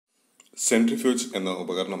Centrifuge എന്ന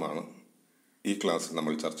ഉപകരണമാണ് ഈ ക്ലാസ്സിൽ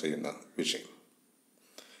നമ്മൾ ചർച്ച ചെയ്യുന്ന വിഷയം.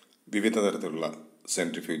 വിവിധ തരത്തിലുള്ള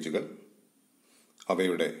സെൻട്രിഫ്യൂജുകൾ,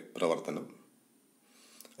 അവയുടെ പ്രവർത്തനം,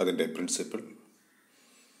 അതിൻ്റെ പ്രിൻസിപ്പിൾ,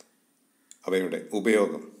 അവയുടെ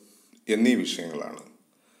ഉപയോഗം എന്നീ വിഷയങ്ങളാണ്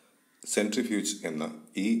സെൻട്രിഫ്യൂജ് എന്ന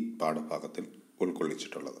ഈ പാഠഭാഗത്തിൽ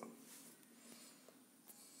ഉൾക്കൊള്ളിച്ചിട്ടുള്ളത്.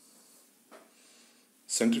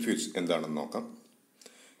 സെൻട്രിഫ്യൂജ് എന്താണെന്ന് നോക്കാം.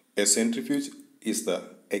 A centrifuge is the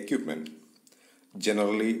equipment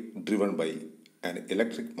generally driven by an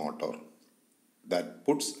electric motor that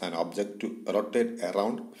puts an object to rotate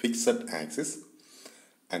around fixed axis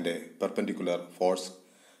and a perpendicular force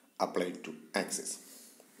applied to axis.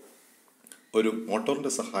 ഒരു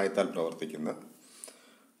മോട്ടോറിൻ്റെ സഹായത്താൽ പ്രവർത്തിക്കുന്ന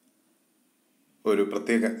ഒരു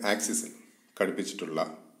പ്രത്യേക ആക്സിസിൽ ഘടിപ്പിച്ചിട്ടുള്ള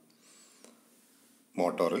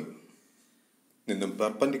മോട്ടോറിൽ നിന്നും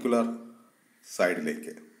പെർപെൻഡിക്കുലർ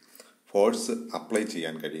സൈഡിലേക്ക് ഫോഴ്സ് അപ്ലൈ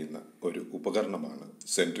ചെയ്യാൻ കഴിയുന്ന ഒരു ഉപകരണമാണ്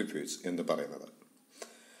സെൻട്രിഫ്യൂജ് എന്ന് പറയുന്നത്.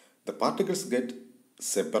 The particles get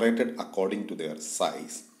separated according to their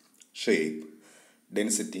size, shape,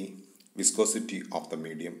 density, viscosity of the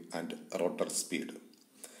medium and rotor speed.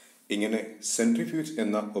 ഇങ്ങനെ സെൻട്രിഫ്യൂജ്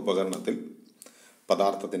എന്ന ഉപകരണത്തിൽ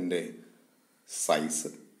പദാർത്ഥത്തിൻ്റെ സൈസ്,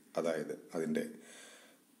 അതായത് അതിൻ്റെ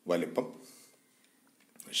വലിപ്പം,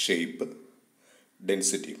 ഷേപ്പ്,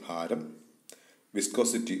 ഡെൻസിറ്റി ഭാരം,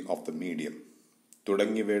 വിസ്കോസിറ്റി ഓഫ് ദ മീഡിയം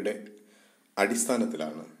തുടങ്ങിയവയുടെ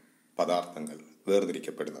അടിസ്ഥാനത്തിലാണ് പദാർത്ഥങ്ങൾ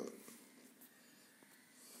വേർതിരിക്കപ്പെടുന്നത്.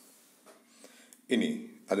 ഇനി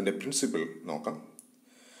അതിൻ്റെ പ്രിൻസിപ്പിൾ നോക്കാം.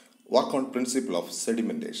 Work on principle of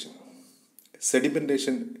sedimentation.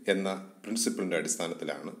 Sedimentation എന്ന പ്രിൻസിപ്പിളിൻ്റെ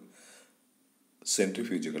അടിസ്ഥാനത്തിലാണ്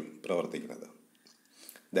സെൻട്രിഫ്യൂജുകൾ പ്രവർത്തിക്കുന്നത്.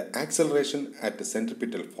 The acceleration at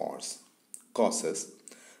centripetal force causes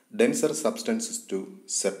denser substances to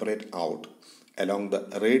separate out along the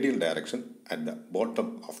radial direction at the bottom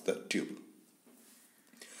of the tube.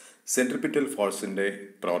 Centripetal ഫോഴ്സിൻ്റെ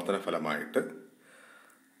പ്രവർത്തന ഫലമായിട്ട്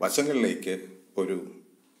വശങ്ങളിലേക്ക് ഒരു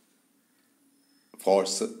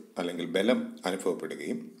ഫോഴ്സ് അല്ലെങ്കിൽ ബലം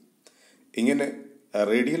അനുഭവപ്പെടുകയും ഇങ്ങനെ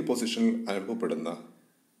റേഡിയൽ പൊസിഷനിൽ അനുഭവപ്പെടുന്ന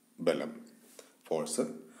ബലം, ഫോഴ്സ്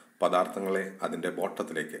പദാർത്ഥങ്ങളെ അതിൻ്റെ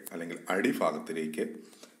ബോട്ടത്തിലേക്ക് അല്ലെങ്കിൽ അടിഭാഗത്തിലേക്ക്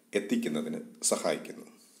എത്തിക്കുന്നതിന് സഹായിക്കുന്നു.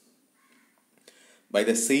 By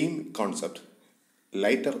the same concept,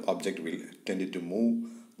 lighter object will tend to move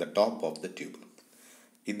the top of the tube.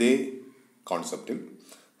 ഇതേ കോൺസെപ്റ്റിൽ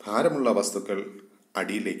ഭാരമുള്ള വസ്തുക്കൾ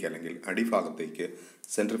അടിയിലേക്ക് അല്ലെങ്കിൽ അടിഭാഗത്തേക്ക്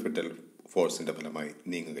സെൻട്രിപിറ്റൽ ഫോഴ്സിൻ്റെ ഫലമായി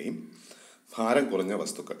നീങ്ങുകയും ഭാരം കുറഞ്ഞ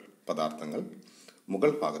വസ്തുക്കൾ, പദാർത്ഥങ്ങൾ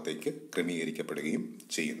മുകൾ ഭാഗത്തേക്ക് ക്രമീകരിക്കപ്പെടുകയും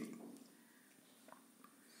ചെയ്യുന്നു.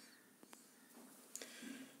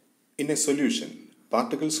 In a solution,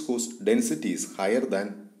 particles whose density is higher than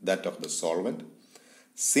that of the solvent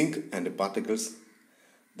sink and particles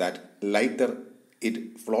that lighter it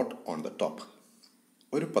float on the top.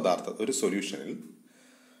 ഒരു സൊല്യൂഷനിൽ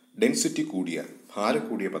ഡെൻസിറ്റി കൂടിയ, ഭാരം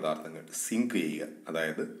കൂടിയ പദാർത്ഥങ്ങൾ സിങ്ക് ചെയ്യുക,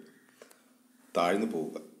 അതായത് താഴ്ന്നു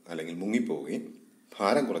പോവുക അല്ലെങ്കിൽ മുങ്ങിപ്പോവുകയും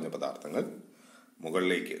ഭാരം കുറഞ്ഞ പദാർത്ഥങ്ങൾ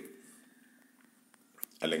മുകളിലേക്ക്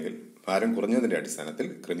അല്ലെങ്കിൽ ഭാരം കുറഞ്ഞതിൻ്റെ അടിസ്ഥാനത്തിൽ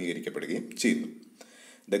ക്രമീകരിക്കപ്പെടുകയും ചെയ്യുന്നു.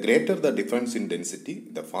 The greater the difference in density,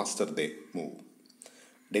 the faster they move.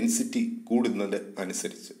 Density കൂടുന്നത്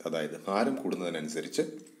അനുസരിച്ച്, അതായത് ഭാരം കൂടുന്നതിനനുസരിച്ച്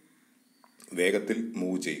വേഗത്തിൽ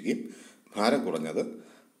മൂവ് ചെയ്യുകയും ഭാരം കുറഞ്ഞത്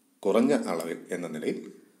കുറഞ്ഞ അളവിൽ എന്ന നിലയിൽ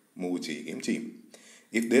മൂവ് ചെയ്യുകയും ചെയ്യും.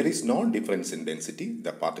 If there is no difference in density,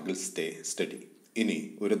 the particles stay study. ഇനി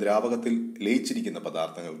ഒരു ദ്രാവകത്തിൽ ലയിച്ചിരിക്കുന്ന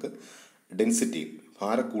പദാർത്ഥങ്ങൾക്ക് ഡെൻസിറ്റിയിൽ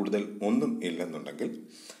ഭാരക്കൂടുതൽ ഒന്നും ഇല്ലെന്നുണ്ടെങ്കിൽ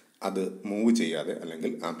അത് മൂവ് ചെയ്യാതെ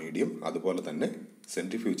അല്ലെങ്കിൽ ആ മീഡിയം അതുപോലെ തന്നെ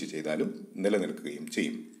സെൻട്രിഫ്യൂജ് ചെയ്താലും നിലനിൽക്കുകയും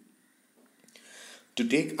ചെയ്യും. To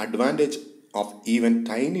take advantage of even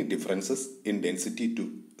tiny differences in density to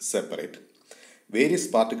separate various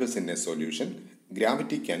particles in a solution,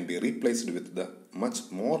 gravity can be replaced with the much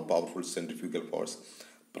more powerful centrifugal force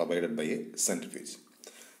provided by a centrifuge.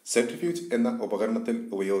 Centrifuge എന്ന ഉപകരണത്തിൽ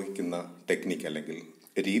ഉപയോഗിക്കുന്ന technique അല്ലെങ്കിൽ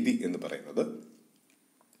രീതി എന്ന് പറയുന്നത്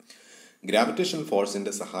gravitational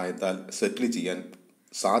ഫോഴ്സിൻ്റെ സഹായത്താൽ സെറ്റിൽ ചെയ്യാൻ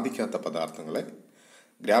സാധിക്കാത്ത പദാർത്ഥങ്ങളെ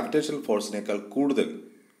ഗ്രാവിറ്റേഷണൽ ഫോഴ്സിനേക്കാൾ കൂടുതൽ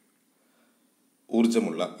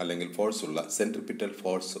ഊർജ്ജമുള്ള അല്ലെങ്കിൽ ഫോഴ്സുള്ള സെൻട്രിപിറ്റൽ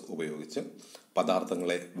ഫോഴ്സ് ഉപയോഗിച്ച്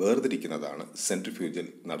പദാർത്ഥങ്ങളെ വേർതിരിക്കുന്നതാണ് സെൻട്രിഫ്യൂജിൽ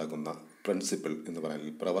നടക്കുന്ന പ്രിൻസിപ്പിൾ എന്ന്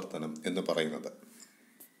പറയുന്നത്, പ്രവർത്തനം എന്ന് പറയുന്നത്.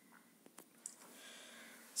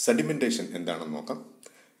 സെഡിമെൻറ്റേഷൻ എന്താണെന്ന് നോക്കാം.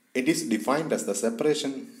 It is defined as the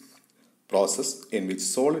separation process in which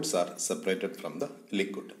solids R separated from the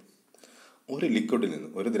liquid. ഒരു ലിക്വിഡിൽ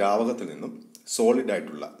നിന്നും, ഒരു ദ്രാവകത്തിൽ നിന്നും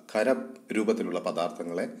സോളിഡായിട്ടുള്ള ഖര രൂപത്തിലുള്ള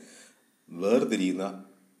പദാർത്ഥങ്ങളെ വേർതിരിയുന്ന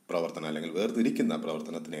പ്രവർത്തനം അല്ലെങ്കിൽ വേർതിരിക്കുന്ന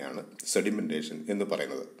പ്രവർത്തനത്തിനെയാണ് സെഡിമെൻറ്റേഷൻ എന്ന്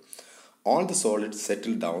പറയുന്നത്. All the solids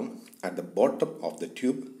settle down at the bottom of the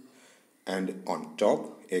tube and on top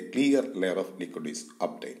A clear layer of liquid is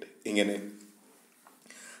obtained. ഇങ്ങനെ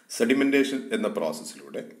സെഡിമെൻറ്റേഷൻ എന്ന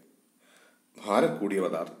പ്രോസസ്സിലൂടെ ഭാരം കൂടിയ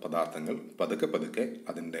പദാർത്ഥങ്ങൾ പതുക്കെ പതുക്കെ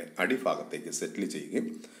അതിൻ്റെ അടിഭാഗത്തേക്ക് സെറ്റിൽ ചെയ്യുകയും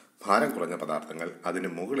ഭാരം കുറഞ്ഞ പദാർത്ഥങ്ങൾ അതിന്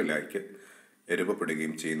മുകളിലേക്ക്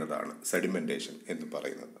രൂപപ്പെടുകയും ചെയ്യുന്നതാണ് സെഡിമെൻറ്റേഷൻ എന്ന്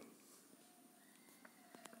പറയുന്നത്.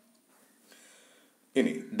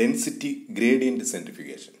 ഇനി density gradient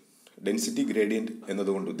centrifugation. Density gradient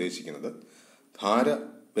എന്നതുകൊണ്ട് ഉദ്ദേശിക്കുന്നത് ഭാര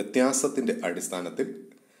വ്യത്യാസത്തിൻ്റെ അടിസ്ഥാനത്തിൽ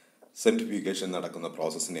സെൻട്രിഫ്യൂഗേഷൻ നടക്കുന്ന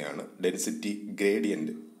പ്രോസസ്സിനെയാണ് ഡെൻസിറ്റി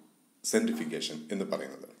ഗ്രേഡിയൻറ്റ് സെൻട്രിഫ്യൂഗേഷൻ എന്ന്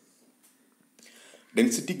പറയുന്നത്.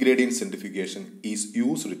 Density gradient centrifugation is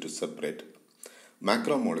used to separate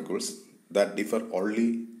macromolecules that differ only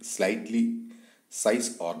slightly size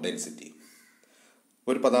or density.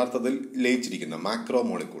 ഒരു പദാർത്ഥത്തിൽ ലയിച്ചിരിക്കുന്ന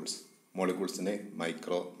മോളിക്യൂൾസിനെ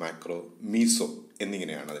മൈക്രോ, മാക്രോ, മീസോ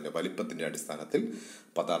എന്നിങ്ങനെയാണ് അതിൻ്റെ വലിപ്പത്തിൻ്റെ അടിസ്ഥാനത്തിൽ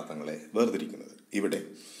പദാർത്ഥങ്ങളെ വേർതിരിക്കുന്നത്. ഇവിടെ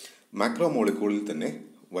മാക്രോ മോളിക്യൂളിൽ തന്നെ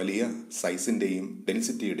വലിയ സൈസിൻ്റെയും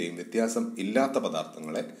ഡെൻസിറ്റിയുടെയും വ്യത്യാസം ഇല്ലാത്ത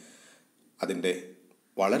പദാർത്ഥങ്ങളെ അതിൻ്റെ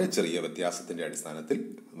വളരെ ചെറിയ വ്യത്യാസത്തിൻ്റെ അടിസ്ഥാനത്തിൽ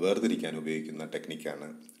വേർതിരിക്കാൻ ഉപയോഗിക്കുന്ന ടെക്നിക്കാണ്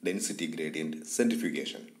density gradient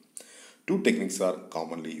centrifugation. 2 techniques are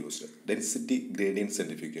commonly used. Density gradient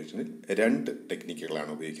സെൻട്രിഫ്യൂഗേഷനിൽ 2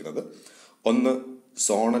 ടെക്നിക്കുകളാണ് ഉപയോഗിക്കുന്നത്. ഒന്ന്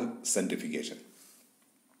സോണൽ സെൻട്രിഫ്യൂഗേഷൻ.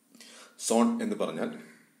 സോൺ എന്ന് പറഞ്ഞാൽ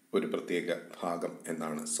ഒരു പ്രത്യേക ഭാഗം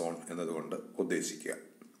എന്നാണ് സോൺ എന്നതുകൊണ്ട് ഉദ്ദേശിക്കുക.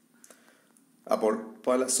 അപ്പോൾ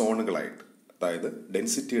പല സോണുകളായിട്ട്, അതായത്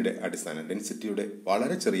ഡെൻസിറ്റിയുടെ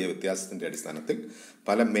വളരെ ചെറിയ വ്യത്യാസത്തിൻ്റെ അടിസ്ഥാനത്തിൽ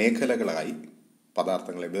പല മേഖലകളായി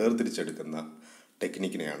പദാർത്ഥങ്ങളെ വേർതിരിച്ചെടുക്കുന്ന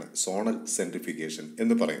ടെക്നിക്കിനെയാണ് സോണൽ സെൻട്രിഫ്യൂഗേഷൻ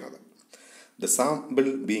എന്ന് പറയുന്നത്. The sample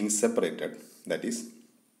being separated, that is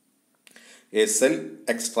A cell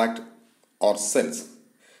extract or cells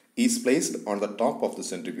is placed on the top of the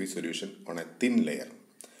centrifuge solution on A thin layer.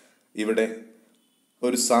 ഇവിടെ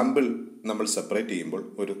ഒരു സാമ്പിൾ നമ്മൾ സെപ്പറേറ്റ് ചെയ്യുമ്പോൾ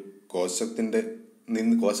ഒരു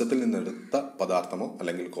കോശത്തിൽ നിന്നെടുത്ത പദാർത്ഥമോ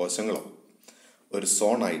അല്ലെങ്കിൽ കോശങ്ങളോ ഒരു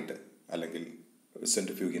സോണായിട്ട് അല്ലെങ്കിൽ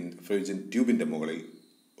സെൻട്രിഫ്യൂജൻ ട്യൂബിൻ്റെ മുകളിൽ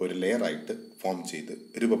ഒരു ലെയറായിട്ട് ഫോം ചെയ്ത്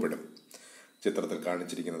രൂപപ്പെടും. ചിത്രത്തിൽ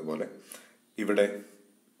കാണിച്ചിരിക്കുന്നത് പോലെ ഇവിടെ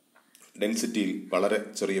ഡെൻസിറ്റിയിൽ വളരെ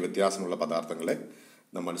ചെറിയ വ്യത്യാസമുള്ള പദാർത്ഥങ്ങളെ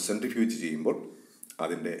നമ്മൾ സെൻട്രിഫ്യൂജ് ചെയ്യുമ്പോൾ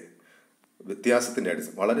അതിൻ്റെ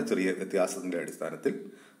വളരെ ചെറിയ വ്യത്യാസത്തിൻ്റെ അടിസ്ഥാനത്തിൽ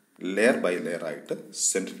ലെയർ ബൈ ലെയർ ആയിട്ട്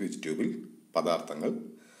സെൻട്രിഫ്യൂജ് ട്യൂബിൽ പദാർത്ഥങ്ങൾ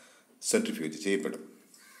സെൻട്രിഫ്യൂജ് ചെയ്യപ്പെടും.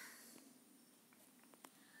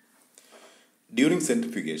 During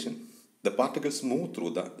centrifugation, the particles move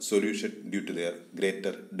through the solution due to their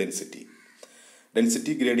greater density.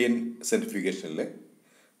 Density gradient സെൻട്രിഫ്യൂഗേഷനിലെ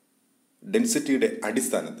ഡെൻസിറ്റിയുടെ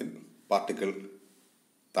അടിസ്ഥാനത്തിൽ പാർട്ടിക്കിൾ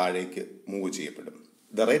താഴേക്ക് മൂവ് ചെയ്യപ്പെടും.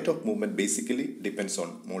 The rate of movement basically depends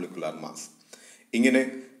on molecular mass. ഇങ്ങനെ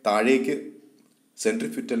താഴേക്ക്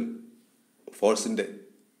സെൻട്രിഫ്യൂറ്റൽ ഫോഴ്സിൻ്റെ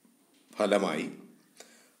ഫലമായി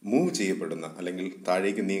മൂവ് ചെയ്യപ്പെടുന്ന അല്ലെങ്കിൽ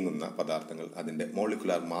താഴേക്ക് നീങ്ങുന്ന പദാർത്ഥങ്ങൾ അതിൻ്റെ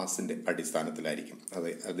മോളിക്കുലാർ മാസിൻ്റെ അടിസ്ഥാനത്തിലായിരിക്കും,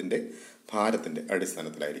 അതിൻ്റെ ഭാരത്തിൻ്റെ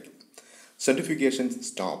അടിസ്ഥാനത്തിലായിരിക്കും. Centrifugation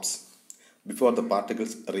stops before the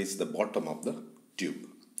particles reach the bottom of the tube.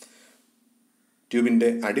 ട്യൂബിൻ്റെ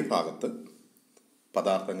അടിഭാഗത്ത്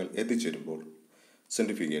പദാർത്ഥങ്ങൾ എത്തിച്ചേരുമ്പോൾ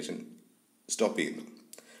സെൻട്രിഫ്യൂഗേഷൻ സ്റ്റോപ്പ് ചെയ്യുന്നു.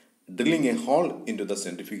 Drilling A whole in to the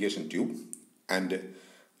centrifugation tube and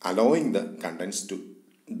allowing the contents to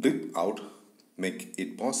drip out make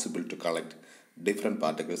it possible to collect different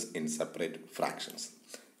particles in separate fractions.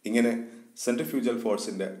 ഇങ്ങനെ centrifugal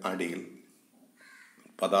ഫോഴ്സിൻ്റെ അടിയിൽ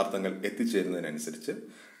പദാർത്ഥങ്ങൾ എത്തിച്ചേരുന്നതിനനുസരിച്ച്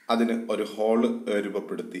അതിന് ഒരു hall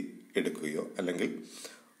രൂപപ്പെടുത്തി എടുക്കുകയോ അല്ലെങ്കിൽ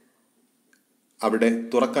അവിടെ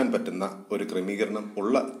തുറക്കാൻ പറ്റുന്ന ഒരു ക്രമീകരണം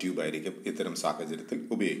ഉള്ള ട്യൂബായിരിക്കും ഇത്തരം സാഹചര്യത്തിൽ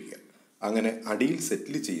ഉപയോഗിക്കുക. അങ്ങനെ അടിയിൽ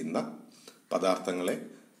സെറ്റിൽ ചെയ്യുന്ന പദാർത്ഥങ്ങളെ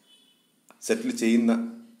സെറ്റിൽ ചെയ്യുന്ന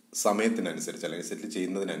സമയത്തിനനുസരിച്ച് അല്ലെങ്കിൽ സെറ്റിൽ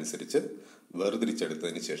ചെയ്യുന്നതിനനുസരിച്ച്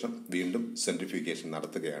വേർതിരിച്ചെടുത്തതിന് ശേഷം വീണ്ടും സെൻട്രിഫ്യൂഗേഷൻ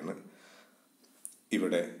നടത്തുകയാണ്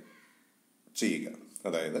ഇവിടെ ചെയ്യുക.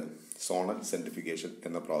 അതായത് സോണൽ സെൻട്രിഫ്യൂഗേഷൻ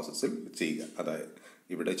എന്ന പ്രോസസ്സിൽ ചെയ്യുക. അതായത്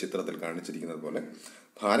ഇവിടെ ചിത്രത്തിൽ കാണിച്ചിരിക്കുന്നത് പോലെ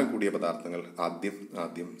ഭാരം കൂടിയ പദാർത്ഥങ്ങൾ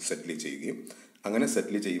ആദ്യം സെറ്റിൽ ചെയ്യുകയും അങ്ങനെ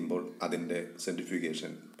സെറ്റിൽ ചെയ്യുമ്പോൾ അതിൻ്റെ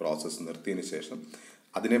സെൻട്രിഫ്യൂഗേഷൻ പ്രോസസ്സ് നിർത്തിയതിന് ശേഷം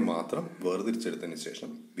അതിനെ മാത്രം വേർതിരിച്ചെടുത്തതിന് ശേഷം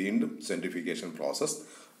വീണ്ടും സെൻട്രിഫ്യൂഗേഷൻ പ്രോസസ്സ്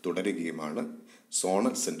തുടരുകയുമാണ്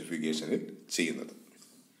സോണൽ സെൻട്രിഫ്യൂഗേഷനിൽ ചെയ്യുന്നത്.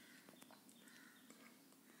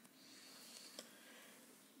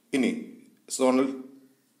 ഇനി സോണൽ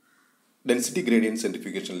ഡെൻസിറ്റി ഗ്രേഡിയൻറ്റ്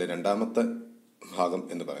സെൻട്രിഫ്യൂഗേഷനിലെ രണ്ടാമത്തെ ഭാഗം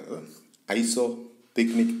എന്ന് പറയുന്നത്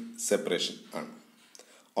ഐസോപിക്നിക് സെപ്പറേഷൻ ആണ്.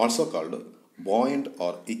 Also called ബോയൻറ്റ്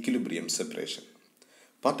or equilibrium separation.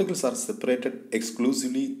 Particles R separated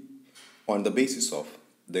exclusively on the basis of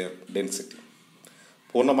their density.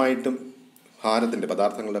 പൂർണ്ണമായിട്ടും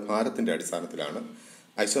പദാർത്ഥങ്ങളുടെ ഭാരത്തിൻ്റെ അടിസ്ഥാനത്തിലാണ്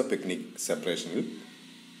ഐസോപിക്നിക് സെപ്പറേഷനിൽ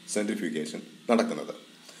സെൻട്രിഫ്യൂഗേഷൻ നടക്കുന്നത്.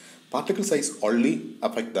 Particle size only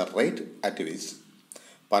affect the rate at which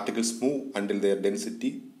particles move until their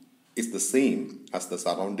density is the same as the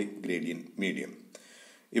surrounding gradient medium.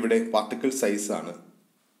 ഇവിടെ particle സൈസാണ്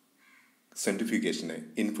സെൻട്രിഫ്യൂഗേഷനെ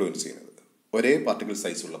influence ചെയ്യുന്നത്. ഒരേ particle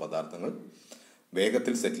സൈസുള്ള പദാർത്ഥങ്ങൾ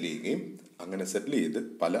വേഗത്തിൽ സെറ്റിൽ ചെയ്യുകയും അങ്ങനെ സെറ്റിൽ ചെയ്ത്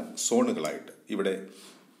പല സോണുകളായിട്ട്, ഇവിടെ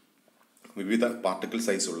വിവിധ പാർട്ടിക്കിൾ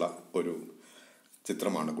സൈസുള്ള ഒരു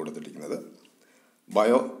ചിത്രമാണ് കൊടുത്തിരിക്കുന്നത്.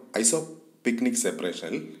 ഐസോപിക്നിക്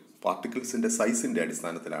സെപ്പറേഷനിൽ പാർട്ടിക്കിൾസിൻ്റെ സൈസിൻ്റെ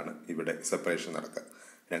അടിസ്ഥാനത്തിലാണ് ഇവിടെ സെപ്പറേഷൻ നടക്കുക.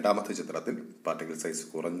 രണ്ടാമത്തെ ചിത്രത്തിൽ പാർട്ടിക്കിൾ സൈസ്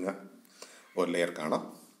കുറഞ്ഞ ഒരു ലെയർ കാണാം.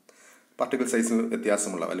 പാർട്ടിക്കിൾ സൈസിൽ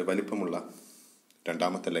വ്യത്യാസമുള്ള അല്ലെങ്കിൽ വലിപ്പമുള്ള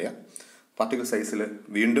രണ്ടാമത്തെ ലെയർ, പാർട്ടിക്കിൾ സൈസിൽ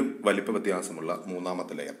വീണ്ടും വലിപ്പ വ്യത്യാസമുള്ള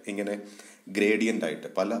മൂന്നാമത്തെ ലെയർ. ഇങ്ങനെ ഗ്രേഡിയൻ്റ് ആയിട്ട്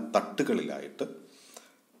പല തട്ടുകളിലായിട്ട്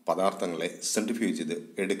പദാർത്ഥങ്ങളെ സെൻട്രിഫ്യൂജ് ചെയ്ത്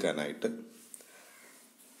എടുക്കാനായിട്ട്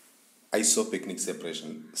ഐസോപിക്നിക്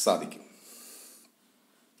സെപ്പറേഷനിൽ സാധിക്കും.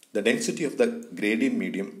 The density of the gradient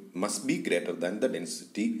medium must be greater than the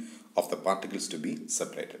density of the particles to be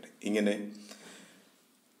separated. ഇങ്ങനെ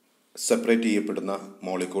സെപ്പറേറ്റ് ചെയ്യപ്പെടുന്ന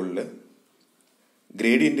മോളിക്യൂളിൽ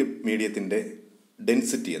ഗ്രേഡിയൻ്റ് മീഡിയത്തിൻ്റെ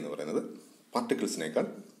ഡെൻസിറ്റി എന്ന് പറയുന്നത് പാർട്ടിക്കിൾസിനേക്കാൾ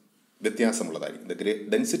വ്യത്യാസമുള്ളതായിരിക്കും. The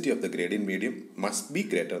density of the gradient medium must be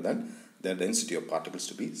greater than the density of particles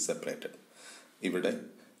to be separated. ഇവിടെ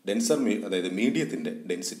denser അതായത് മീഡിയത്തിൻ്റെ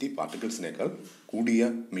density പാർട്ടിക്കിൾസിനേക്കാൾ കൂടിയ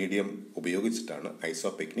medium ഉപയോഗിച്ചിട്ടാണ്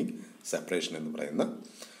ഐസോപിക്നിക് separation എന്ന് പറയുന്ന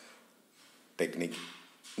ടെക്നിക്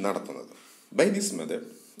നടത്തുന്നത്. By this method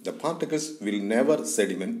the particles will never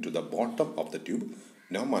sediment to the bottom of the tube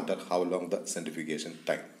no matter how long the centrifugation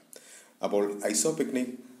time. അപ്പോൾ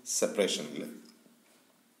ഐസോപിക്നിക് സെപ്പറേഷനിൽ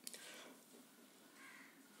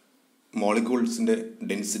മോളിക്യൂൾസിൻ്റെ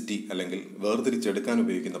density അല്ലെങ്കിൽ വേർതിരിച്ചെടുക്കാൻ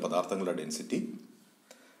ഉപയോഗിക്കുന്ന പദാർത്ഥങ്ങളുടെ ഡെൻസിറ്റി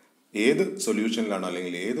ഏത് സൊല്യൂഷനിലാണോ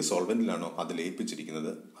അല്ലെങ്കിൽ ഏത് സോൾവെൻറ്റിലാണോ അത്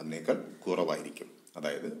ലയിപ്പിച്ചിരിക്കുന്നത് അതിനേക്കാൾ കുറവായിരിക്കും.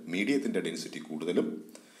 അതായത് മീഡിയത്തിൻ്റെ ഡെൻസിറ്റി കൂടുതലും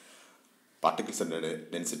പാർട്ടിക്കിൾസിൻ്റെ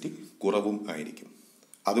ഡെൻസിറ്റി കുറവും ആയിരിക്കും.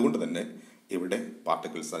 അതുകൊണ്ട് തന്നെ ഇവിടെ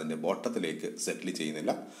പാർട്ടിക്കിൾസ് അതിൻ്റെ ബോട്ടത്തിലേക്ക് സെറ്റിൽ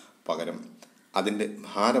ചെയ്യുന്നില്ല. പകരം അതിൻ്റെ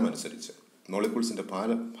ഭാരമനുസരിച്ച്, മോളിക്യൂൾസിൻ്റെ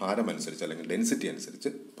ഭാരമനുസരിച്ച് അല്ലെങ്കിൽ ഡെൻസിറ്റി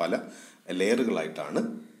അനുസരിച്ച് പല ലെയറുകളായിട്ടാണ്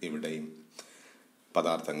ഇവിടെയും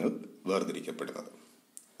പദാർത്ഥങ്ങൾ വേർതിരിക്കപ്പെടുന്നത്.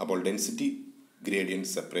 അപ്പോൾ ഡെൻസിറ്റി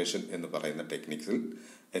ഗ്രേഡിയൻറ്റ് സെപ്പറേഷൻ എന്ന് പറയുന്ന ടെക്നിക്സിൽ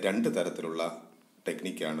രണ്ട് തരത്തിലുള്ള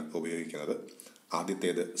ടെക്നിക്കാണ് ഉപയോഗിക്കുന്നത്.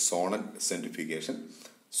 ആദ്യത്തേത് സോണൽ സെൻട്രിഫ്യൂഗേഷൻ.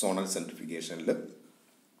 സോണൽ സെൻട്രിഫ്യൂഗേഷനിൽ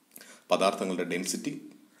പദാർത്ഥങ്ങളുടെ ഡെൻസിറ്റി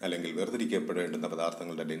അല്ലെങ്കിൽ വേർതിരിക്കപ്പെടേണ്ടുന്ന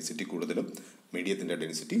പദാർത്ഥങ്ങളുടെ ഡെൻസിറ്റി കൂടുതലും മീഡിയത്തിൻ്റെ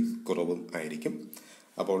ഡെൻസിറ്റി കുറവും ആയിരിക്കും.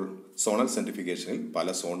 അപ്പോൾ സോണൽ സെൻട്രിഫ്യൂഗേഷനിൽ പല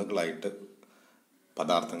സോണുകളായിട്ട്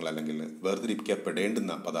പദാർത്ഥങ്ങൾ അല്ലെങ്കിൽ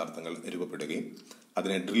വേർതിരിക്കപ്പെടേണ്ടുന്ന പദാർത്ഥങ്ങൾ രൂപപ്പെടുകയും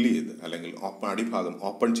അതിനെ ഡ്രിൽ ചെയ്ത് അല്ലെങ്കിൽ അടിഭാഗം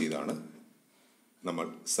ഓപ്പൺ ചെയ്താണ് നമ്മൾ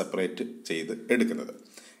സെപ്പറേറ്റ് ചെയ്ത് എടുക്കുന്നത്.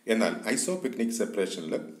 എന്നാൽ ഐസോപിക്നിക്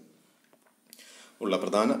സെപ്പറേഷനിൽ ഉള്ള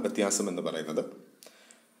പ്രധാന വ്യത്യാസം എന്ന് പറയുന്നത്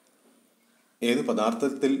ഏത്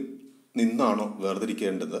പദാർത്ഥത്തിൽ നിന്നാണോ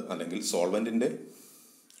വേർതിരിക്കേണ്ടത് അല്ലെങ്കിൽ സോൾവെൻറ്റിൻ്റെ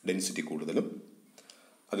ഡെൻസിറ്റി കൂടുതലും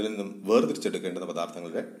അതിൽ നിന്നും വേർതിരിച്ചെടുക്കേണ്ടുന്ന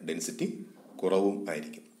പദാർത്ഥങ്ങളുടെ ഡെൻസിറ്റി കുറവും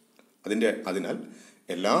ആയിരിക്കും. അതിനാൽ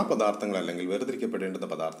എല്ലാ പദാർത്ഥങ്ങളും അല്ലെങ്കിൽ വേർതിരിക്കപ്പെടേണ്ടുന്ന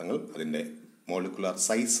പദാർത്ഥങ്ങൾ അതിൻ്റെ മോളിക്കുലാർ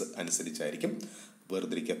സൈസ് അനുസരിച്ചായിരിക്കും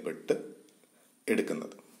വേർതിരിക്കപ്പെട്ട്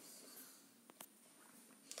എടുക്കുന്നത്.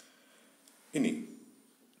 ഇനി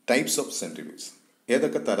ടൈപ്സ് ഓഫ് സെൻട്രിഫ്യൂജ്,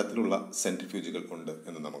 ഏതൊക്കെ തരത്തിലുള്ള സെൻട്രിഫ്യൂജുകൾ ഉണ്ട്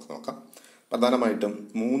എന്ന് നമുക്ക് നോക്കാം. പ്രധാനമായിട്ടും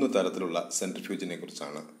 3 തരത്തിലുള്ള സെൻട്രിഫ്യൂജിനെ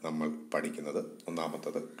കുറിച്ചാണ് നമ്മൾ പഠിക്കുന്നത്.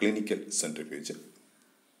 ഒന്നാമത്തത് ക്ലിനിക്കൽ സെൻട്രിഫ്യൂജ്,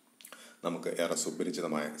 നമുക്ക് ഏറെ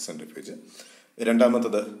സുപരിചിതമായ സെൻട്രിഫ്യൂജ്.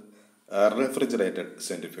 രണ്ടാമത്തത് റെഫ്രിജറേറ്റഡ്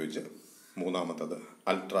സെൻട്രിഫ്യൂജ്. മൂന്നാമത്തത്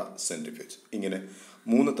അൾട്രാ സെൻട്രിഫ്യൂജ്. ഇങ്ങനെ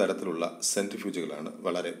 3 തരത്തിലുള്ള സെൻട്രിഫ്യൂജുകളാണ്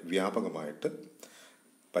വളരെ വ്യാപകമായിട്ട്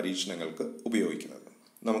പരീക്ഷണങ്ങൾക്ക് ഉപയോഗിക്കുന്നത്.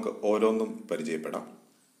 നമുക്ക് ഓരോന്നും പരിചയപ്പെടാം.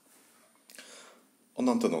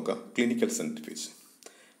 ഒന്നാമത്തെ നോക്കാം, clinical centrifuge.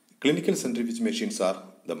 Clinical centrifuge machines are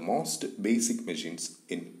the most basic machines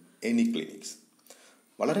in any clinics.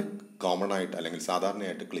 വളരെ കോമൺ ആയിട്ട് അല്ലെങ്കിൽ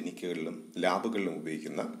സാധാരണയായിട്ട് ക്ലിനിക്കുകളിലും ലാബുകളിലും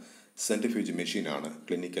ഉപയോഗിക്കുന്ന സെൻട്രിഫ്യൂജ് മെഷീനാണ്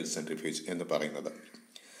ക്ലിനിക്കൽ സെൻട്രിഫ്യൂജ് എന്ന് പറയുന്നത്.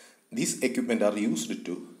 These equipment are used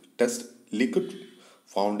to test liquid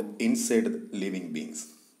found inside living beings.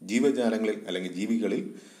 ജീവജാലങ്ങളിൽ അല്ലെങ്കിൽ ജീവികളിൽ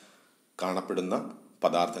കാണപ്പെടുന്ന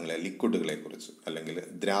പദാർത്ഥങ്ങളെ, ലിക്വിഡുകളെ കുറിച്ച് അല്ലെങ്കിൽ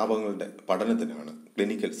ദ്രാവകങ്ങളുടെ പഠനത്തിനാണ്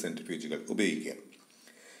ക്ലിനിക്കൽ സെൻട്രിഫ്യൂജുകൾ ഉപയോഗിക്കുക.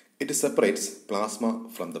 It separates plasma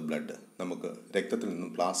from the blood. നമുക്ക് രക്തത്തിൽ നിന്നും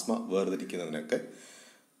പ്ലാസ്മ വേർതിരിക്കുന്നതിനൊക്കെ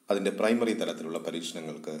അതിൻ്റെ പ്രൈമറി തലത്തിലുള്ള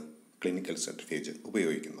പരീക്ഷണങ്ങൾക്ക് ക്ലിനിക്കൽ സെൻട്രിഫ്യൂജ്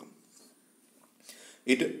ഉപയോഗിക്കുന്നു.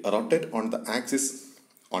 It rotate on the axis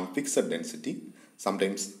on fixed density,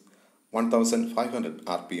 sometimes 1500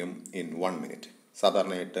 rpm in 1 minute.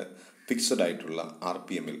 സാധാരണയായിട്ട് ഫിക്സഡ് ആയിട്ടുള്ള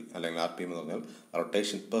RPM അല്ലെങ്കിൽ RPM എന്ന് പറഞ്ഞാൽ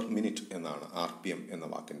റൊട്ടേഷൻ പെർ മിനിറ്റ് എന്നാണ് RPM എന്ന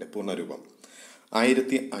വാക്കിൻ്റെ പൂർണ്ണരൂപം.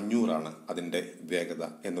 1500 അതിൻ്റെ വേഗത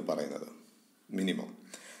എന്ന് പറയുന്നത് minimum.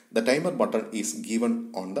 The timer button is given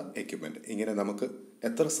on the equipment. ഇങ്ങനെ നമുക്ക്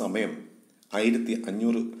എത്ര സമയം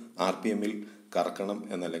 1500 RPM കറക്കണം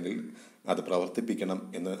എന്നല്ലെങ്കിൽ അത് പ്രവർത്തിപ്പിക്കണം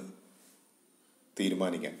എന്ന്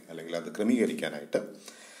തീരുമാനിക്കാൻ അല്ലെങ്കിൽ അത് ക്രമീകരിക്കാനായിട്ട്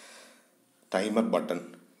ടൈമർ ബട്ടൺ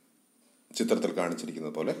ചിത്രത്തിൽ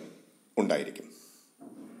കാണിച്ചിരിക്കുന്നത് പോലെ ഉണ്ടായിരിക്കും.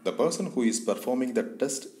 The person who is performing the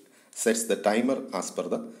test sets the timer as per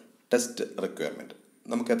the test requirement.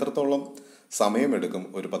 നമുക്ക് എത്രത്തോളം സമയമെടുക്കും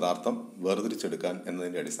ഒരു പദാർത്ഥം വേർതിരിച്ചെടുക്കാൻ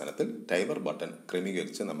എന്നതിൻ്റെ അടിസ്ഥാനത്തിൽ ടൈമർ ബട്ടൺ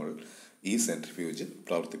ക്രമീകരിച്ച് നമ്മൾ ഈ സെൻട്രിഫ്യൂജ്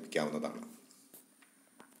പ്രവർത്തിപ്പിക്കാവുന്നതാണ്.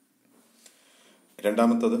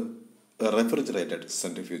 രണ്ടാമത്തത് റെഫ്രിജറേറ്റഡ്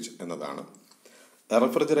സെൻട്രിഫ്യൂജ് എന്നതാണ്.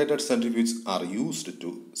 Refrigerated centrifuge are used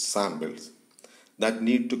to samples that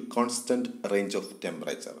need to constant range of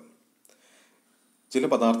temperature. ചില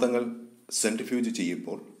പദാർത്ഥങ്ങൾ സെൻട്രിഫ്യൂജ്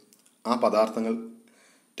ചെയ്യുമ്പോൾ ആ പദാർത്ഥങ്ങൾ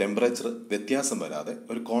ടെമ്പറേച്ചർ വ്യത്യാസം വരാതെ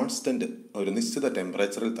ഒരു നിശ്ചിത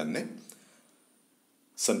ടെമ്പറേച്ചറിൽ തന്നെ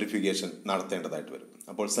സെൻട്രിഫ്യൂഗേഷൻ നടത്തേണ്ടതായിട്ട് വരും.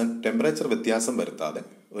 അപ്പോൾ ടെമ്പറേച്ചർ വ്യത്യാസം വരുത്താതെ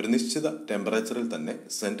ഒരു നിശ്ചിത ടെമ്പറേച്ചറിൽ തന്നെ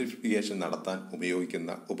സെൻട്രിഫ്യൂഗേഷൻ നടത്താൻ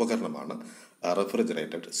ഉപയോഗിക്കുന്ന ഉപകരണമാണ്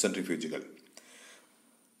refrigerated സെൻട്രിഫ്യൂജുകൾ.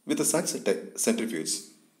 With such centrifuge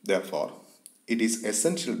therefore it is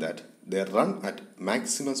essential that they run at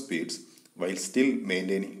maximum speeds while still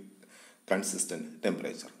maintaining consistent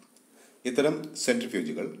temperature. ഇത്തരം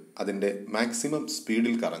സെൻട്രിഫ്യൂജുകൾ അതിൻ്റെ മാക്സിമം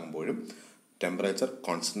സ്പീഡിൽ കറങ്ങുമ്പോഴും ടെമ്പറേച്ചർ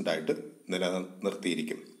കോൺസ്റ്റൻ്റ് ആയിട്ട്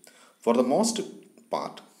നിലനിർത്തിയിരിക്കും. For the most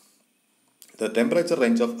part the temperature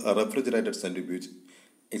range of refrigerated centrifuge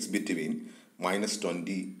is between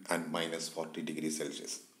 -20 and -40 degree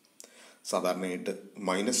Celsius. സാധാരണയായിട്ട്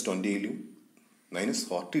 -20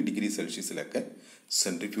 -40 degree സെൽഷ്യസിലൊക്കെ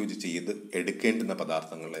centrifuge ചെയ്ത് എടുക്കേണ്ടുന്ന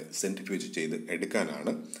പദാർത്ഥങ്ങളെ centrifuge ചെയ്ത്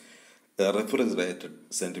എടുക്കാനാണ് refrigerated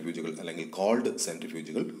സെൻട്രിഫ്യൂജുകൾ അല്ലെങ്കിൽ called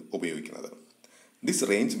സെൻട്രിഫ്യൂജുകൾ ഉപയോഗിക്കുന്നത്. This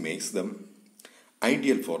range makes dum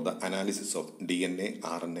ideal for the analysis of DNA,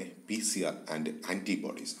 RNA, PCR and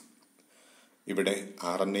antibodies. ഇവിടെ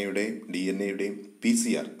RNAയുടെയും DNAയുടെയും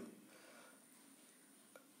PCR,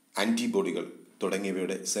 ആൻറ്റിബോഡികൾ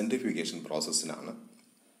തുടങ്ങിയവയുടെ centrifugation പ്രോസസ്സിനാണ്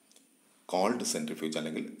called centrifuge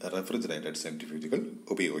അല്ലെങ്കിൽ refrigerated സെൻട്രിഫ്യൂജുകൾ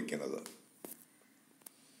ഉപയോഗിക്കുന്നത്.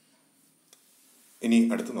 ഇനി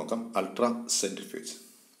അടുത്ത് നോക്കാം ultra centrifuge.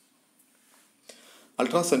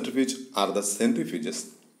 Ultra centrifuge are the സെൻട്രിഫ്യൂജസ്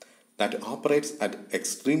that operates at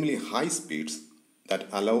extremely high speeds that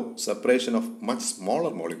allow separation of much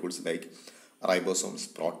smaller molecules like ribosomes,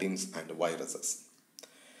 proteins and viruses.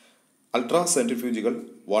 Ultra സെൻട്രിഫ്യൂജുകൾ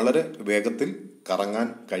വളരെ വേഗത്തിൽ കറങ്ങാൻ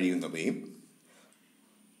കഴിയുന്നവയും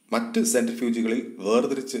മറ്റ് സെൻട്രിഫ്യൂജുകളിൽ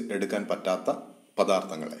വേർതിരിച്ച് എടുക്കാൻ പറ്റാത്ത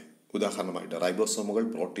പദാർത്ഥങ്ങളെ, ഉദാഹരണമായിട്ട് റൈബോസോമുകൾ,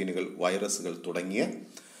 പ്രോട്ടീനുകൾ, വൈറസുകൾ തുടങ്ങിയ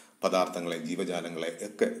പദാർത്ഥങ്ങളെ, ജീവജാലങ്ങളെ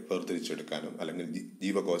ഒക്കെ വേർതിരിച്ചെടുക്കാനും അല്ലെങ്കിൽ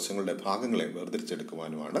ജീവകോശങ്ങളുടെ ഭാഗങ്ങളെ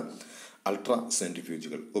വേർതിരിച്ചെടുക്കുവാനുമാണ് അൾട്രാ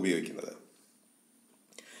സെൻട്രിഫ്യൂജുകൾ ഉപയോഗിക്കുന്നത്.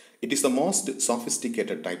 It is the most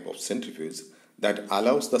sophisticated type of centrifuge that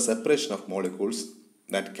allows the separation of molecules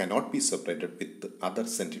that cannot be separated with other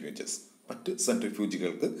സെൻട്രിഫ്യൂജസ്. മറ്റ്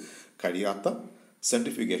സെൻട്രിഫ്യൂജുകൾക്ക് കഴിയാത്ത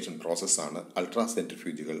സെൻട്രിഫ്യൂഗേഷൻ പ്രോസസ്സാണ് അൾട്രാ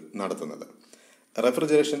സെൻട്രിഫ്യൂജുകൾ നടത്തുന്നത്.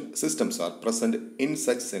 Refrigeration systems R present in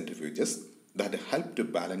such സെൻട്രിഫ്യൂജസ് that help to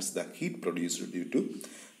balance the heat produced due to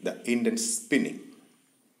the intense spinning.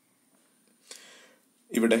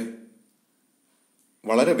 ഇവിടെ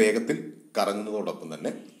വളരെ വേഗത്തിൽ കറങ്ങുന്നതോടൊപ്പം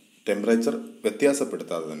തന്നെ temperature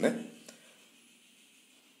വ്യത്യാസപ്പെടുത്താതെ തന്നെ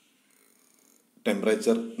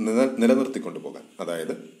temperature നിലനിർത്തിക്കൊണ്ടു പോകാൻ,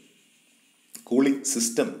 അതായത് കൂളിംഗ്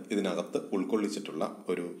സിസ്റ്റം ഇതിനകത്ത് ഉൾക്കൊള്ളിച്ചിട്ടുള്ള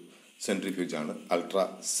ഒരു സെൻട്രിഫ്യൂജാണ് അൾട്രാ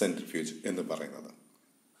സെൻട്രിഫ്യൂജ് എന്ന് പറയുന്നത്.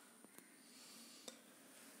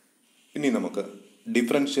 ഇനി നമുക്ക്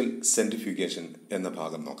ഡിഫറൻഷ്യൽ സെൻട്രിഫ്യൂഗേഷൻ എന്ന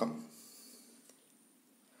ഭാഗം നോക്കാം.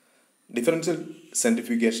 Differential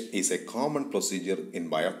centrifugation is A common procedure in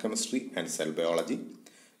biochemistry and cell biology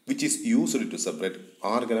which is used to separate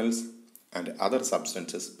organelles and other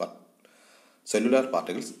substances cellular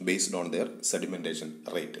particles based on their sedimentation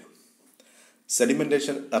rate.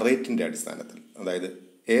 Sedimentation റേറ്റിൻ്റെ അടിസ്ഥാനത്തിൽ, അതായത്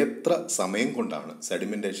എത്ര സമയം കൊണ്ടാണ്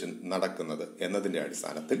സെഡിമെൻറ്റേഷൻ നടക്കുന്നത് എന്നതിൻ്റെ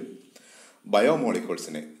അടിസ്ഥാനത്തിൽ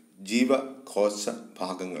ബയോമോളിക്യൂൾസിനെ, ജീവകോശ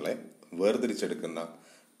ഭാഗങ്ങളെ വേർതിരിച്ചെടുക്കുന്ന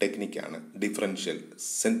ടെക്നിക്കാണ് ഡിഫറൻഷ്യൽ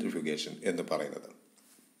സെൻട്രിഫ്യൂഗേഷൻ എന്ന് പറയുന്നത്.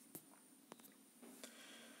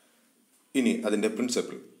 ഇനി അതിൻ്റെ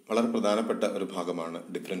പ്രിൻസിപ്പിൾ, വളരെ പ്രധാനപ്പെട്ട ഒരു ഭാഗമാണ്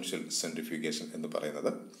ഡിഫറൻഷ്യൽ സെൻട്രിഫ്യൂഗേഷൻ എന്ന്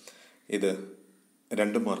പറയുന്നത്. ഇത്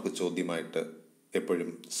 2 മാർക്ക് ചോദ്യമായിട്ട്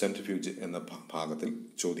എപ്പോഴും സെൻട്രിഫ്യൂജ് എന്ന ഭാഗത്തിൽ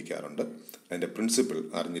ചോദിക്കാറുണ്ട്. അതിൻ്റെ പ്രിൻസിപ്പിൾ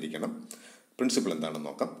അറിഞ്ഞിരിക്കണം. പ്രിൻസിപ്പിൾ എന്താണെന്ന്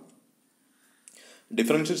നോക്കാം.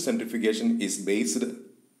 Differential centrifugation is based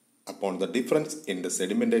upon the difference in the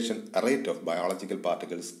sedimentation rate of biological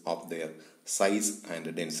particles of their size and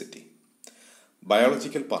density.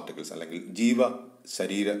 Biological particles അല്ലെങ്കിൽ ജീവ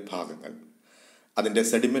ശരീര ഭാഗങ്ങൾ അതിൻ്റെ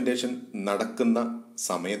സെഡിമെൻറ്റേഷൻ നടക്കുന്ന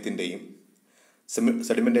സമയത്തിൻ്റെയും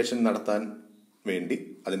സെഡിമെൻറ്റേഷൻ നടത്താൻ വേണ്ടി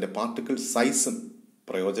അതിൻ്റെ പാർട്ടിക്കിൾ സൈസും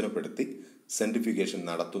പ്രയോജനപ്പെടുത്തി സെൻട്രിഫ്യൂഗേഷൻ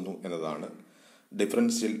നടത്തുന്നു എന്നതാണ്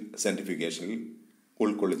ഡിഫറൻഷ്യൽ സെൻട്രിഫ്യൂഗേഷനിൽ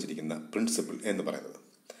ഉൾക്കൊള്ളിച്ചിരിക്കുന്ന പ്രിൻസിപ്പിൾ എന്ന് പറയുന്നത്.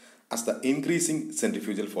 As the increasing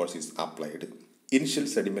centrifugal force is applied, initial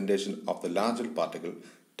sedimentation of the larger particle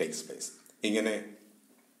takes place. ഇങ്ങനെ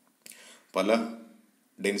പല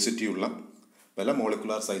ഡെൻസിറ്റിയുള്ള പല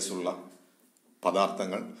മോളിക്കുലാർ സൈസുള്ള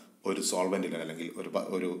പദാർത്ഥങ്ങൾ ഒരു സോൾവെൻറ്റിൽ അല്ലെങ്കിൽ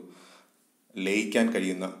ഒരു ലയിക്കാൻ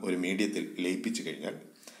കഴിയുന്ന ഒരു മീഡിയത്തിൽ ലയിപ്പിച്ചു കഴിഞ്ഞാൽ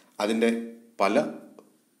അതിൻ്റെ പല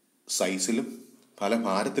സൈസിലും പല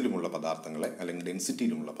ഭാരത്തിലുമുള്ള പദാർത്ഥങ്ങളെ അല്ലെങ്കിൽ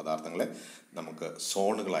ഡെൻസിറ്റിയിലുമുള്ള പദാർത്ഥങ്ങളെ നമുക്ക്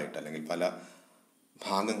സോണുകളായിട്ട് അല്ലെങ്കിൽ പല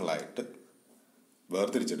ഭാഗങ്ങളായിട്ട്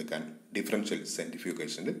വേർതിരിച്ചെടുക്കാൻ ഡിഫറൻഷ്യൽ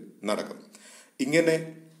സെൻട്രിഫ്യൂഗേഷനിൽ നടക്കും. ഇങ്ങനെ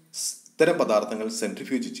ഇത്തരം പദാർത്ഥങ്ങൾ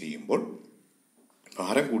സെൻട്രിഫ്യൂജ് ചെയ്യുമ്പോൾ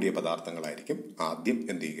ഭാരം കൂടിയ പദാർത്ഥങ്ങളായിരിക്കും ആദ്യം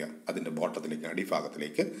എന്ത് ചെയ്യുക, അതിൻ്റെ ബോട്ടത്തിലേക്ക്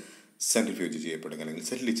അടിഭാഗത്തിലേക്ക് സെൻട്രിഫ്യൂജ് ചെയ്യപ്പെടുക അല്ലെങ്കിൽ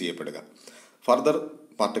സെറ്റിൽ ചെയ്യപ്പെടുക. Further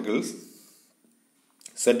particles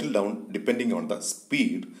settle down depending on the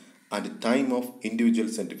speed and time of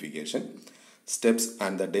individual centrifugation steps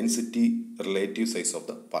and the density relative size of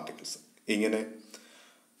the particles. ഇങ്ങനെ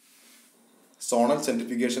സോണൽ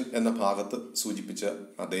സെൻട്രിഫ്യൂഗേഷൻ എന്ന ഭാഗത്ത് സൂചിപ്പിച്ച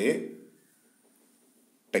അതേ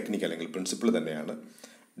ടെക്നിക്ക് അല്ലെങ്കിൽ പ്രിൻസിപ്പിൾ തന്നെയാണ്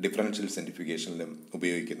ഡിഫറൻഷ്യൽ സെൻട്രിഫ്യൂഗേഷനിലും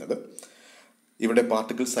ഉപയോഗിക്കുന്നത്. ഇവിടെ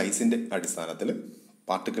പാർട്ടിക്കിൾ സൈസിൻ്റെ അടിസ്ഥാനത്തിൽ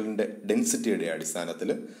പാർട്ടിക്കിളിൻ്റെ ഡെൻസിറ്റിയുടെ അടിസ്ഥാനത്തിൽ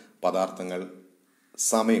പദാർത്ഥങ്ങൾ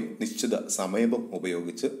നിശ്ചിത സമയം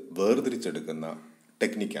ഉപയോഗിച്ച് വേർതിരിച്ചെടുക്കുന്ന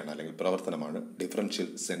ടെക്നിക്കാണ് അല്ലെങ്കിൽ പ്രവർത്തനമാണ് ഡിഫറൻഷ്യൽ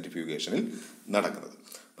സെൻട്രിഫ്യൂഗേഷനിൽ നടക്കുന്നത്.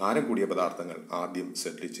 ഭാരം കൂടിയ പദാർത്ഥങ്ങൾ ആദ്യം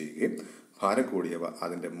സെറ്റിൽ ചെയ്യുകയും ഭാരം കൂടിയവ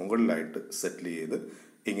അതിൻ്റെ മുകളിലായിട്ട് സെറ്റിൽ ചെയ്ത്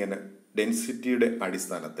ഇങ്ങനെ ഡെൻസിറ്റിയുടെ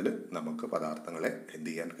അടിസ്ഥാനത്തിൽ നമുക്ക് പദാർത്ഥങ്ങളെ എന്ത്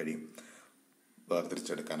ചെയ്യാൻ കഴിയും,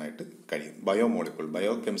 വേർതിരിച്ചെടുക്കാനായിട്ട് കഴിയും.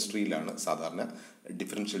 ബയോ കെമിസ്ട്രിയിലാണ് സാധാരണ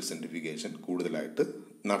ഡിഫറൻഷ്യൽ സെൻട്രിഫ്യൂഗേഷൻ കൂടുതലായിട്ട്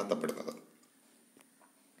നടത്തപ്പെടുന്നത്.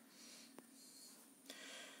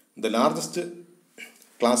 The largest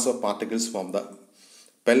class of particles form the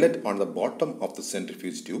pellet on the bottom of the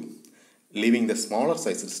centrifuge tube, leaving the smaller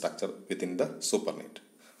sized structure within the supernet.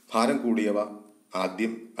 ഭാരം കൂടിയവ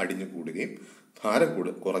ആദ്യം അടിഞ്ഞുകൂടുകയും ഭാരം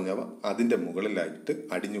കുറഞ്ഞവ അതിൻ്റെ മുകളിലായിട്ട്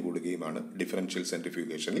അടിഞ്ഞുകൂടുകയുമാണ് ഡിഫറൻഷ്യൽ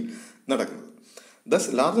സെൻട്രിഫ്യൂഗേഷനിൽ നടക്കുന്നത്. Thus,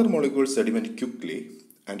 larger molecules sediment quickly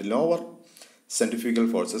and lower centrifugal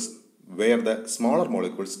forces, where the smaller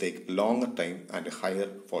molecules take longer time and higher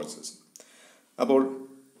forces. അപ്പോൾ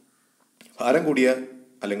ഭാരം കൂടിയ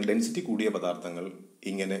അല്ലെങ്കിൽ ഡെൻസിറ്റി കൂടിയ പദാർത്ഥങ്ങൾ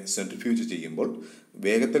ഇങ്ങനെ സെൻട്രിഫ്യൂജ് ചെയ്യുമ്പോൾ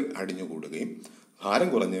വേഗത്തിൽ അടിഞ്ഞുകൂടുകയും ഭാരം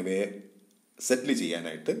കുറഞ്ഞവയെ സെറ്റിൽ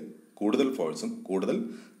ചെയ്യാനായിട്ട് കൂടുതൽ ഫോഴ്സും കൂടുതൽ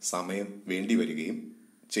സമയം വേണ്ടി വരികയും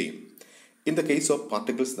ചെയ്യും. In the case of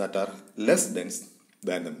particles that are less dense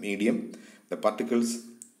than the medium, the particles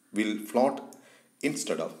will float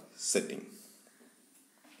instead of setting.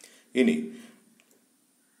 ഇനി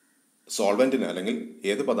സോൾവെൻറ്റിന് അല്ലെങ്കിൽ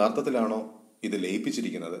ഏത് പദാർത്ഥത്തിലാണോ ഇത്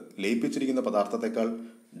ലയിപ്പിച്ചിരിക്കുന്ന പദാർത്ഥത്തെക്കാൾ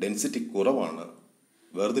ഡെൻസിറ്റി കുറവാണ്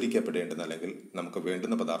വേർതിരിക്കപ്പെടേണ്ടുന്ന അല്ലെങ്കിൽ നമുക്ക്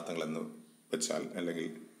വേണ്ടുന്ന പദാർത്ഥങ്ങളെന്ന് വെച്ചാൽ അല്ലെങ്കിൽ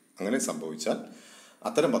അങ്ങനെ സംഭവിച്ചാൽ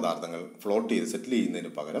അത്തരം പദാർത്ഥങ്ങൾ ഫ്ലോട്ട് ചെയ്ത് സെറ്റിൽ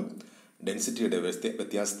ചെയ്യുന്നതിന് പകരം ഡെൻസിറ്റിയുടെ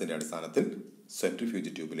വ്യത്യാസത്തിൻ്റെ അടിസ്ഥാനത്തിൽ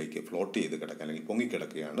സെൻട്രിഫ്യൂജ് ട്യൂബിലേക്ക് ഫ്ലോട്ട് ചെയ്ത് കിടക്കുക അല്ലെങ്കിൽ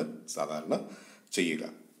പൊങ്ങിക്കിടക്കുകയാണ് സാധാരണ ചെയ്യുക.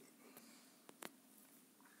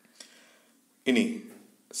 ഇനി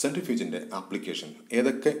സെൻട്രിഫ്യൂജിൻ്റെ ആപ്ലിക്കേഷൻ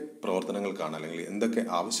ഏതൊക്കെ പ്രവർത്തനങ്ങൾക്കാണ് അല്ലെങ്കിൽ എന്തൊക്കെ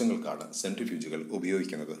ആവശ്യങ്ങൾക്കാണ് സെൻട്രിഫ്യൂജുകൾ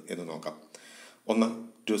ഉപയോഗിക്കുന്നത് എന്ന് നോക്കാം. ഒന്ന്,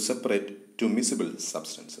 to separate to miscible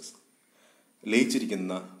substances.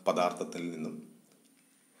 ലയിച്ചിരിക്കുന്ന പദാർത്ഥത്തിൽ നിന്നും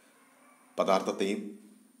പദാർത്ഥത്തെയും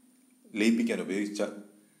ലയിപ്പിക്കാൻ ഉപയോഗിച്ച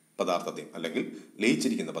പദാർത്ഥത്തെയും അല്ലെങ്കിൽ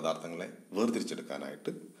ലയിച്ചിരിക്കുന്ന പദാർത്ഥങ്ങളെ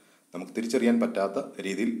വേർതിരിച്ചെടുക്കാനായിട്ട് നമുക്ക് തിരിച്ചറിയാൻ പറ്റാത്ത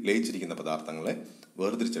രീതിയിൽ ലയിച്ചിരിക്കുന്ന പദാർത്ഥങ്ങളെ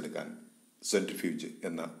വേർതിരിച്ചെടുക്കാൻ സെൻട്രിഫ്യൂജ്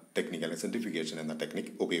എന്ന ടെക്നിക്ക് അല്ലെങ്കിൽ സെൻട്രിഫ്യൂഗേഷൻ എന്ന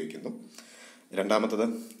ടെക്നിക്ക് ഉപയോഗിക്കുന്നു. രണ്ടാമത്തത്,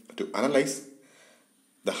 to analyse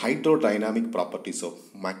the hydrodynamic properties of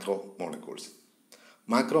macro molecules.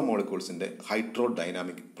 Macro മോളിക്യൂൾസിൻ്റെ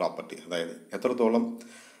hydrodynamic property, അതായത് എത്രത്തോളം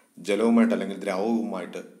ജലവുമായിട്ട് അല്ലെങ്കിൽ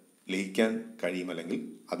ദ്രാവകവുമായിട്ട് ലയിക്കാൻ കഴിയും അല്ലെങ്കിൽ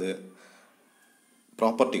അത്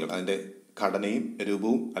പ്രോപ്പർട്ടികൾ അതിൻ്റെ ഘടനയും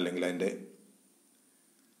രൂപവും അല്ലെങ്കിൽ അതിൻ്റെ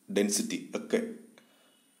ഡെൻസിറ്റി ഒക്കെ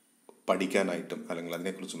പഠിക്കാനായിട്ടും അല്ലെങ്കിൽ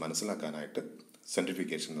അതിനെക്കുറിച്ച് മനസ്സിലാക്കാനായിട്ട്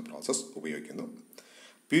സെൻട്രിഫ്യൂഗേഷൻ എന്ന പ്രോസസ്സ് ഉപയോഗിക്കുന്നു.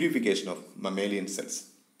 Purification of mammalian cells.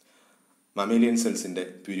 Mammalian സെൽസിൻ്റെ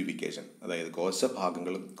purification, അതായത്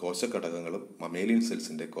കോശഭാഗങ്ങളും കോശഘടകങ്ങളും മമേലിയൻ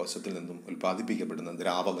സെൽസിൻ്റെ കോശത്തിൽ നിന്നും ഉൽപ്പാദിപ്പിക്കപ്പെടുന്ന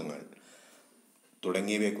ദ്രാവകങ്ങൾ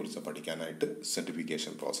തുടങ്ങിയവയെക്കുറിച്ച് പഠിക്കാനായിട്ട്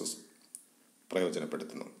സെൻട്രിഫ്യൂഗേഷൻ പ്രോസസ്സ്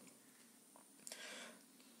പ്രയോജനപ്പെടുത്തുന്നു.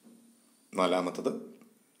 നാലാമത്തത്,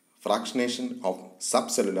 fractionation of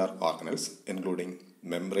sub cellular organelles including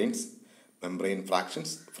membranes, membrane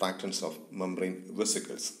fractions of membrane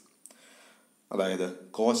vesicles. അതായത്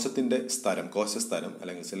കോശസ്ഥലം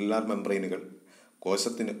അല്ലെങ്കിൽ സെല്ലുലാർ മെംബ്രെയിനുകൾ,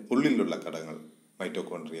 കോശത്തിന് ഉള്ളിലുള്ള ഘടകങ്ങൾ,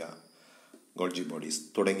 മൈറ്റോകോൺട്രിയ, ഗോൾജി ബോഡീസ്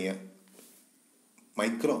തുടങ്ങിയ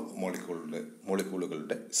മൈക്രോ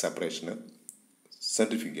മോളിക്യൂളുകളുടെ സെപ്പറേഷന്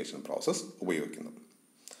സെൻട്രിഫ്യൂഗേഷൻ പ്രോസസ്സ് ഉപയോഗിക്കുന്നു.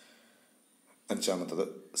 അഞ്ചാമത്തത്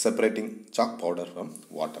സെപ്പറേറ്റിംഗ് ചാക്ക് പൗഡർ ഫ്രം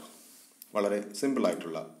വാട്ടർ. വളരെ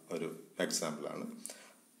സിമ്പിളായിട്ടുള്ള ഒരു എക്സാമ്പിളാണ്.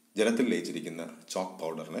 ജലത്തിൽ ലയിച്ചിരിക്കുന്ന ചോക്ക്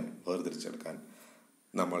പൗഡറിനെ വേർതിരിച്ചെടുക്കാൻ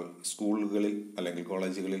നമ്മൾ സ്കൂളുകളിൽ അല്ലെങ്കിൽ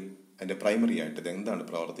കോളേജുകളിൽ അതിൻ്റെ പ്രൈമറി ആയിട്ട് ഇത്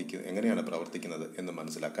എങ്ങനെയാണ് പ്രവർത്തിക്കുന്നത് എന്ന്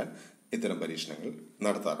മനസ്സിലാക്കാൻ ഇത്തരം പരീക്ഷണങ്ങൾ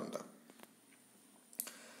നടത്താറുണ്ട്.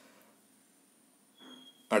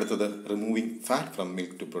 അടുത്തത് removing fat from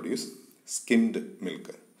milk to produce skimmed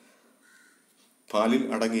milk. പാലിൽ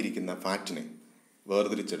അടങ്ങിയിരിക്കുന്ന ഫാറ്റിനെ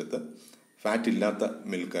വേർതിരിച്ചെടുത്ത് ഫാറ്റ് ഇല്ലാത്ത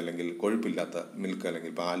മിൽക്ക് അല്ലെങ്കിൽ കൊഴുപ്പില്ലാത്ത മിൽക്ക്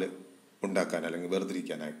അല്ലെങ്കിൽ പാല് ഉണ്ടാക്കാൻ അല്ലെങ്കിൽ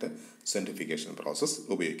വേർതിരിക്കാനായിട്ട് സെൻട്രിഫ്യൂഗേഷൻ പ്രോസസ്സ്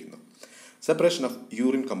ഉപയോഗിക്കുന്നു. Separation of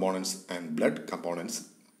urine components and blood components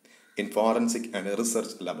in forensic and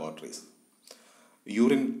research laboratories.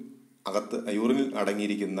 യൂറിനിൽ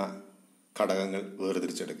അടങ്ങിയിരിക്കുന്ന ഘടകങ്ങൾ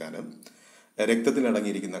വേർതിരിച്ചെടുക്കാനും രക്തത്തിൽ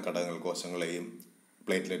അടങ്ങിയിരിക്കുന്ന ഘടകങ്ങൾ, കോശങ്ങളെയും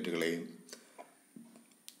പ്ലേറ്റ്ലെറ്റുകളെയും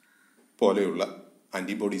പോലെയുള്ള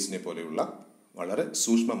ആൻറ്റിബോഡീസിനെ പോലെയുള്ള വളരെ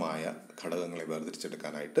സൂക്ഷ്മമായ ഘടകങ്ങളെ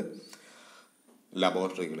വേർതിരിച്ചെടുക്കാനായിട്ട്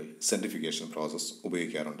ലബോറട്ടറികളിൽ സെൻട്രിഫ്യൂഗേഷൻ പ്രോസസ്സ്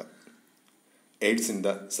ഉപയോഗിക്കാറുണ്ട്. aids in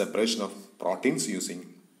the separation of proteins using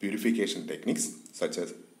purification techniques such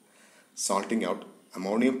as salting out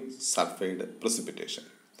ammonium sulfide precipitation.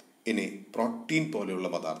 ഇനി പ്രോട്ടീൻ പോലെയുള്ള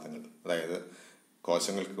പദാർത്ഥങ്ങൾ, അതായത്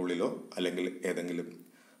കോശങ്ങൾക്കുള്ളിലോ അല്ലെങ്കിൽ ഏതെങ്കിലും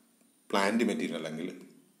പ്ലാന്റ് മെറ്റീരിയൽ അല്ലെങ്കിൽ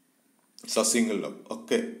സസ്യങ്ങളിലോ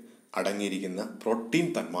ഒക്കെ അടങ്ങിയിരിക്കുന്ന പ്രോട്ടീൻ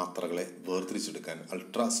തന്മാത്രകളെ വേർതിരിച്ചെടുക്കാൻ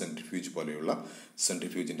അൾട്രാ സെൻട്രിഫ്യൂജ് പോലെയുള്ള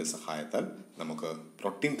സെൻട്രിഫ്യൂജിൻ്റെ സഹായത്താൽ നമുക്ക്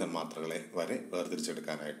പ്രോട്ടീൻ തന്മാത്രകളെ വരെ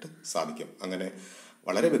വേർതിരിച്ചെടുക്കാനായിട്ട് സാധിക്കും. അങ്ങനെ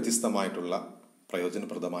വളരെ വ്യത്യസ്തമായിട്ടുള്ള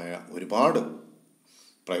പ്രയോജനപ്രദമായ ഒരുപാട്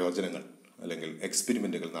പ്രയോജനങ്ങൾ അല്ലെങ്കിൽ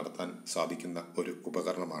എക്സ്പെരിമെൻറ്റുകൾ നടത്താൻ സാധിക്കുന്ന ഒരു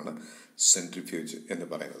ഉപകരണമാണ് സെൻട്രിഫ്യൂജ് എന്ന്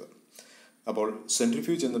പറയുന്നത്. അപ്പോൾ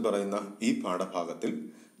സെൻട്രിഫ്യൂജ് എന്ന് പറയുന്ന ഈ പാഠഭാഗത്തിൽ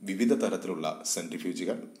വിവിധ തരത്തിലുള്ള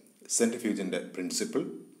സെൻട്രിഫ്യൂജിൻ്റെ principle,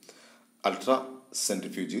 ultra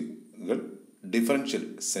സെൻട്രിഫ്യൂജുകൾ, differential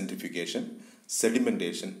centrifugation,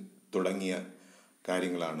 sedimentation തുടങ്ങിയ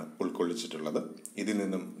കാര്യങ്ങളാണ് ഉൾക്കൊള്ളിച്ചിട്ടുള്ളത്. ഇതിൽ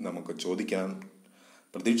നിന്നും നമുക്ക്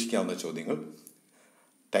പ്രതീക്ഷിക്കാവുന്ന ചോദ്യങ്ങൾ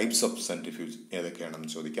ടൈപ്സ് ഓഫ് സെൻട്രിഫ്യൂജ് ഏതൊക്കെയാണെന്ന്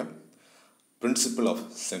ചോദിക്കാം, പ്രിൻസിപ്പിൾ ഓഫ്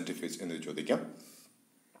സെൻട്രിഫ്യൂജ് എന്ന് ചോദിക്കാം.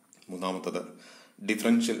 മൂന്നാമത്തത്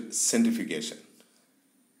ഡിഫറൻഷ്യൽ സെൻട്രിഫ്യൂഗേഷൻ.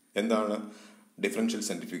 എന്താണ് ഡിഫറൻഷ്യൽ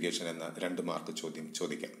സെൻട്രിഫ്യൂഗേഷൻ എന്ന 2 മാർക്ക് ചോദ്യം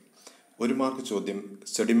ചോദിക്കാം. 1 മാർക്ക് ചോദ്യം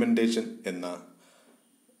സെഡിമെൻറ്റേഷൻ എന്ന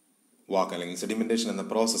വാക്ക് അല്ലെങ്കിൽ സെഡിമെൻറ്റേഷൻ എന്ന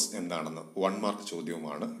പ്രോസസ്സ് എന്താണെന്ന് 1 മാർക്ക്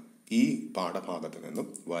ചോദ്യവുമാണ് ഈ പാഠഭാഗത്ത് നിന്നും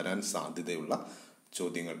വരാൻ സാധ്യതയുള്ള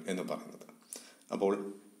ചോദ്യങ്ങൾ എന്ന് പറയുന്നത്. അപ്പോൾ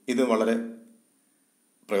ഇത് വളരെ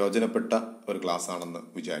പ്രയോജനപ്പെട്ട ഒരു ക്ലാസ് ആണെന്ന്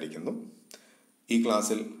വിചാരിക്കുന്നു. ഈ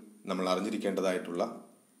ക്ലാസ്സിൽ നമ്മൾ അറിഞ്ഞിരിക്കേണ്ടതായിട്ടുള്ള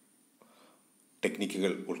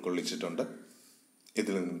ടെക്നിക്കുകൾ ഉൾക്കൊള്ളിച്ചിട്ടുണ്ട്.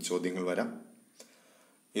 ഇതിൽ നിന്നും ചോദ്യങ്ങൾ വരാം.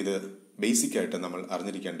 ഇത് ബേസിക്കായിട്ട് നമ്മൾ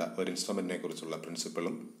അറിഞ്ഞിരിക്കേണ്ട ഒരു ഇൻസ്ട്രുമെൻറ്റിനെ കുറിച്ചുള്ള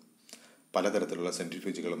പ്രിൻസിപ്പിളും പലതരത്തിലുള്ള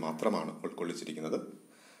സെൻട്രിഫ്യൂജുകളും മാത്രമാണ് ഉൾക്കൊള്ളിച്ചിരിക്കുന്നത്.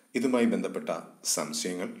 ഇതുമായി ബന്ധപ്പെട്ട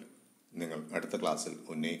സംശയങ്ങൾ നിങ്ങൾ അടുത്ത ക്ലാസ്സിൽ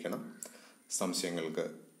ഉന്നയിക്കണം. സംശയങ്ങൾക്ക്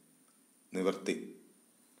നിവർത്തി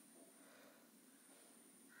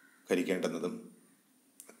കരിക്കേണ്ടുന്നതും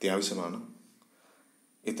അത്യാവശ്യമാണ്.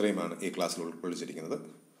 ഇത്രയുമാണ് ഈ ക്ലാസ്സിൽ ഉൾക്കൊള്ളിച്ചിരിക്കുന്നത്.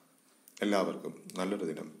 എല്ലാവർക്കും നല്ലൊരു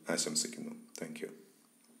ദിനം ആശംസിക്കുന്നു. Thank you.